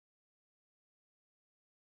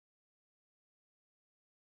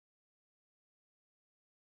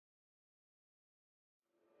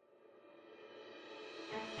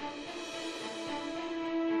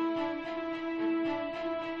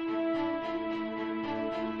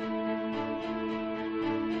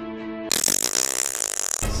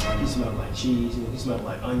he smelled like cheese, he smelled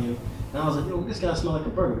like onion. And I was like, yo, this guy smelled like a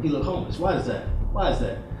burger, but he looked homeless. Why is that? Why is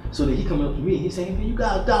that? So then he come up to me, he's saying, hey, you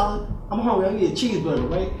got $1? I'm hungry, I need a cheeseburger,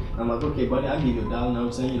 right? And I'm like, okay, buddy, I'll give you $1, you know what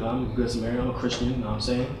I'm saying? You know, I'm a good Samaritan, I'm a Christian, you know what I'm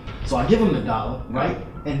saying? So I give him the $1, right?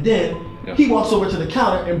 And then he walks over to the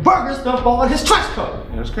counter and burgers dump all in his trash cart.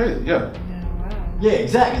 That's crazy, yeah. Yeah,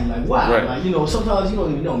 exactly. Like, wow. Right. Like, you know, sometimes you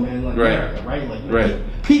don't even know, man. Like, America, right? Like, you know, Right.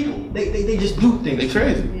 People, they just do things. They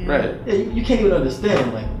crazy, right? Yeah, you can't even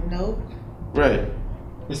understand. Like, nope. Right.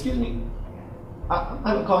 Excuse me. I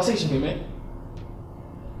have a conversation here, man.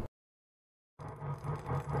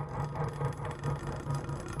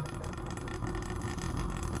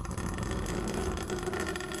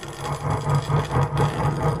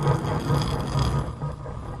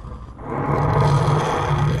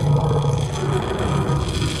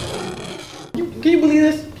 Can you believe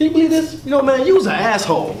this? Can you believe this? You know, man, you was an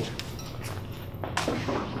asshole.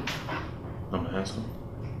 I'm an asshole.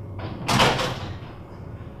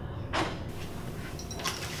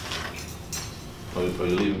 Oh,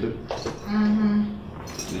 you leaving too?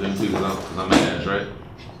 Mm-hmm. You leaving too because I'm an ass, right?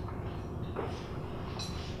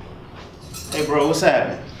 Hey bro, what's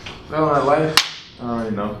happening? No, my life. I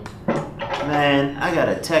already know. Man, I got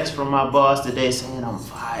a text from my boss today saying I'm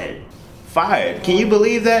fired. Fired? Can you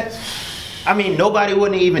believe that? I mean, nobody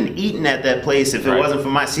wouldn't have even eaten at that place if it wasn't for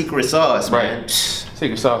my secret sauce, man.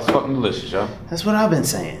 Secret sauce is fucking delicious, y'all. That's what I've been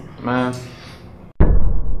saying. Man.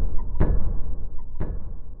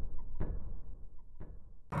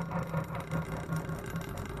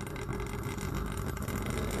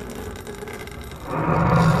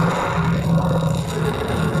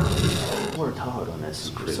 Worked hard on that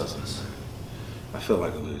secret sauce. I feel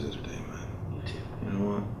like a loser today, man. Me too. You know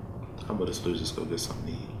what? How about us losers go get something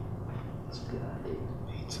to eat? That's a good idea.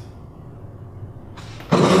 Pizza.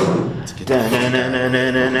 Let's get Man.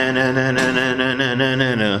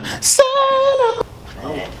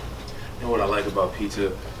 You know what I like about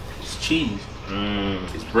pizza? It's cheese,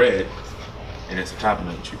 it's bread, and it's a topping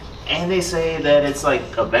of the cheese. And they say that it's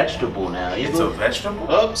like a vegetable now. It's a vegetable?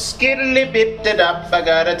 Oh, skiddly bit it up. I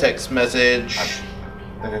got a text message.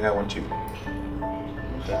 I think I got one too.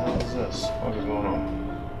 What the hell is this? What is going on?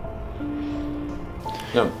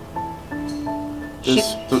 Yo.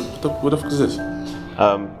 What the fuck is this?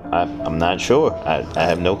 I'm not sure. I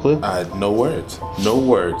have no clue. No words. No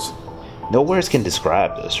words. No words can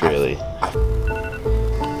describe this, really.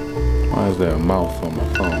 Why is there a mouth on my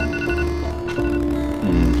phone?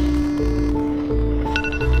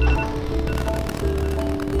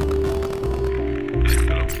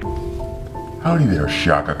 Howdy there,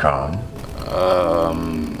 Shaka Khan.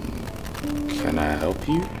 Can I help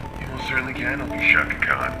you? You certainly can help you, Shaka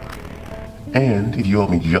Khan. And if you help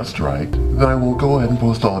me just right, then I will go ahead and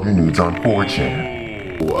post all of your nudes on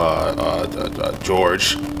 4chan.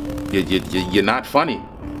 George, you're not funny,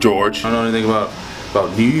 George. I don't know anything about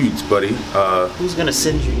nudes, buddy. Who's gonna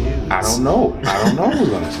send you nudes? I don't know. I don't know who's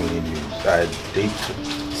gonna send you nudes.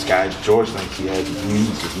 This guy George thinks he has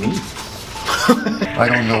nudes with me. I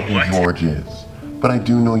don't know who George is, but I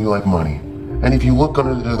do know you like money. And if you look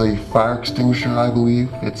under the fire extinguisher, I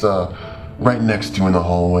believe, it's right next to you in the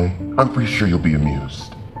hallway. I'm pretty sure you'll be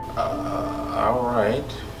amused. Alright.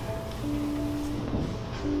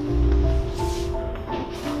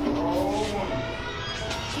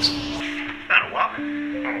 Not a walk.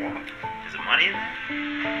 Is there money in there?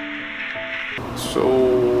 So,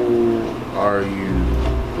 are you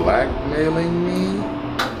blackmailing me?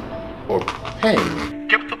 Or paying me?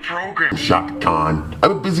 Get the program, Shaka Khan.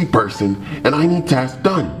 I'm a busy person, and I need tasks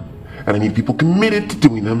done. And I need people committed to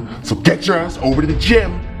doing them, so get your ass over to the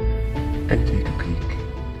gym and take a peek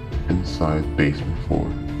inside basement floor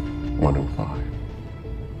 105.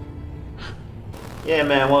 Yeah,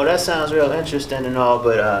 man, well, that sounds real interesting and all,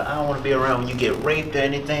 but I don't want to be around when you get raped or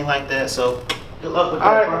anything like that, so good luck with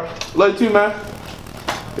that, bro. Love you too, man.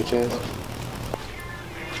 Bitch ass.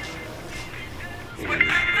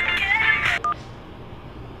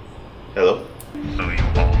 Hello? So you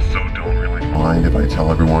also don't really mind if I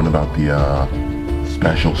tell everyone about the,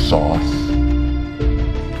 special sauce?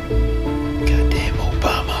 Goddamn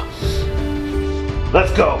Obama.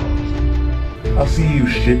 Let's go! I'll see you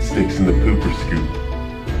shit sticks in the pooper scoop.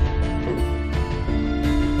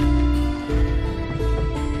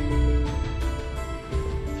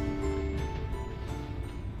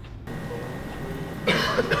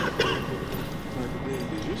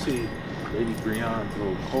 Did you see Lady Breon's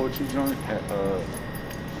little poetry joint at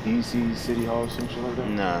DC City Hall or some shit like that?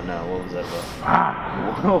 No, what was that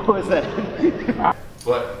about? What was that?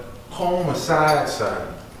 But home aside,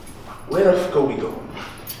 son, where the fuck are we going?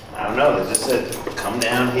 I don't know, they just said come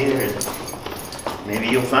down here and Maybe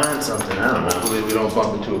you'll find something. I don't know. Hopefully we don't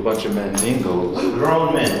bump into a bunch of mandingos.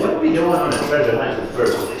 Grown men. What are we doing on a treasure hunt in the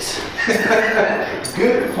first place?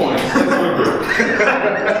 Good point.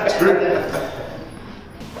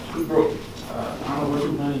 We broke. I don't know where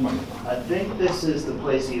you find your money. I think this is the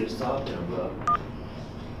place he was talking about.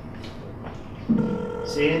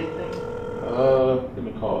 See anything? Let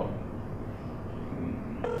me call.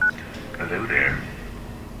 Hello there.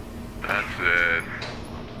 That's it.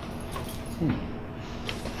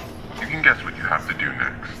 You can guess what you have to do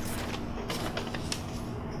next.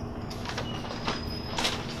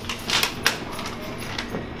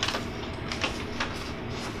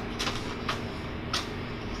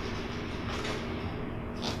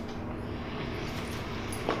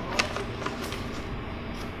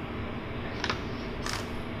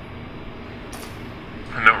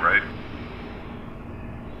 I know, right?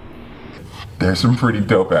 There's some pretty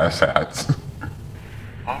dope ass hats.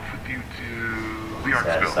 Off with you to the arts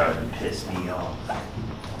That's building. starting to piss me off.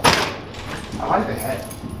 I like the hat.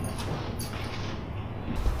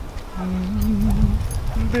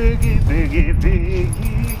 Biggie, biggie,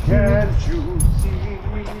 biggie, can't you see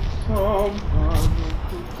someone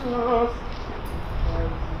who just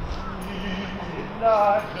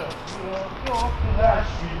like a little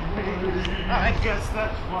flashy baby? I guess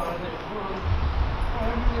that's what it was.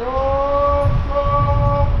 And you're so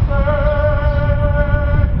bad.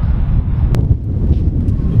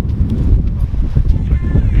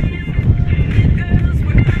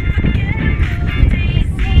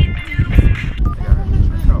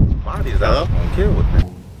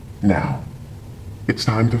 Now, it's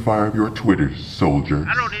time to fire up your Twitters, soldiers.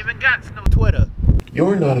 I don't even got no Twitter.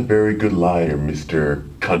 You're not a very good liar, Mr.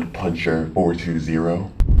 Cunt Puncher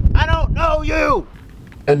 420. I don't know you.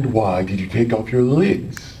 And why did you take off your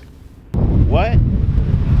lids? What?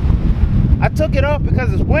 I took it off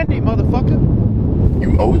because it's windy, motherfucker.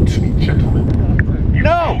 You owe it to me, gentlemen. You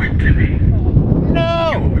No. owe it to me.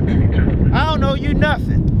 No. You owe it to me, gentlemen. I don't know you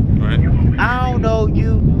nothing. Right? I don't know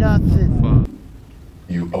you nothing.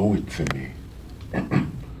 You owe it to me. You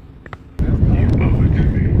owe it to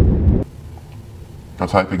me. Now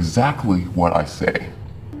type exactly what I say.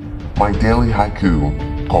 My daily haiku,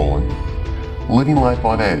 living life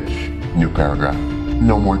on edge, new paragraph.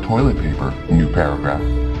 No more toilet paper, new paragraph.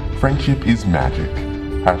 Friendship is magic.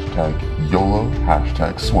 Hashtag YOLO,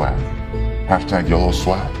 hashtag swag. Hashtag YOLO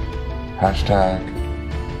swag. Hashtag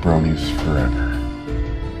bronies forever.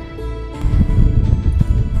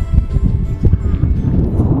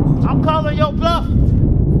 I'm calling your bluff.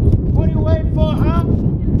 What are you waiting for, huh?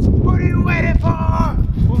 What are you waiting for?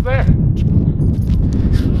 Who's there?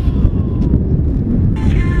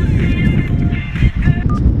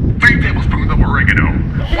 3 tablespoons of oregano,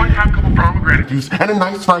 1/2 cup of pomegranate juice, and a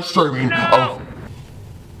nice fresh serving of...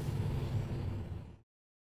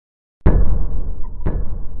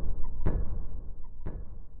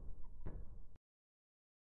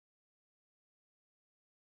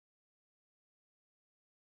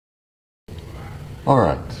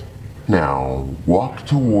 Alright, now walk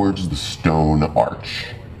towards the stone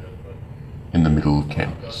arch in the middle of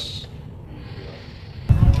campus.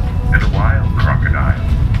 And a wild crocodile.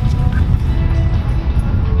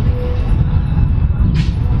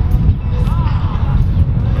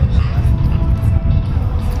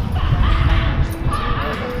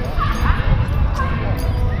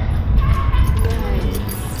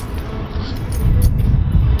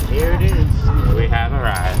 Here it is. We have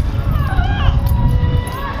arrived.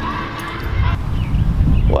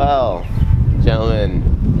 Well, gentlemen,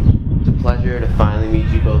 it's a pleasure to finally meet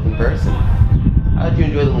you both in person. How did you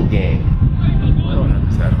enjoy the little game? I don't have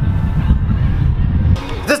this hat.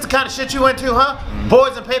 Is this the kind of shit you into, huh?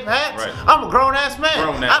 Boys in paper hats? Right. I'm a grown-ass man.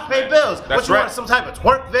 Grown-ass I pay man. bills. That's What, you right. wanted some type of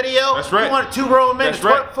twerk video? That's right. You wanted 2 grown men That's to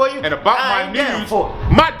twerk right. for you? And about I my ain't down news, for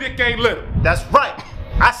it. my dick ain't little. That's right.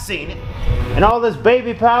 I seen it. And all this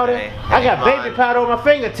baby powder? Hey, I got come baby on. powder on my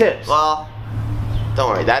fingertips. Well, don't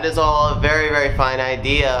worry, that is all a very, very fine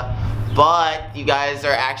idea. But you guys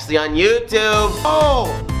are actually on YouTube.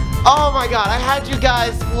 Oh my god, I had you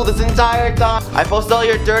guys fooled this entire time. I posted all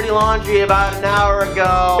your dirty laundry about an hour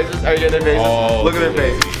ago. Are you getting their faces? Oh, Look at their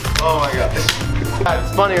faces. Oh my god.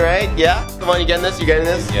 It's funny, right? Yeah? Come on, you getting this? You getting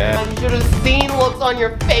this? Yeah. You should have seen looks on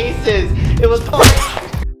your faces. It was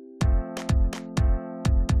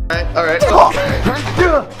Alright.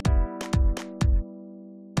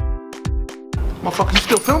 Motherfucker, you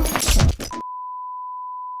still filming?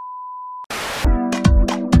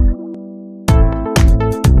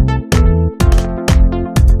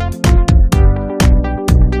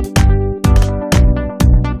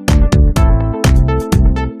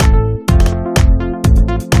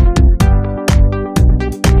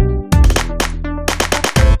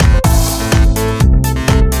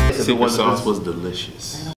 secret sauce was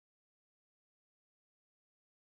delicious.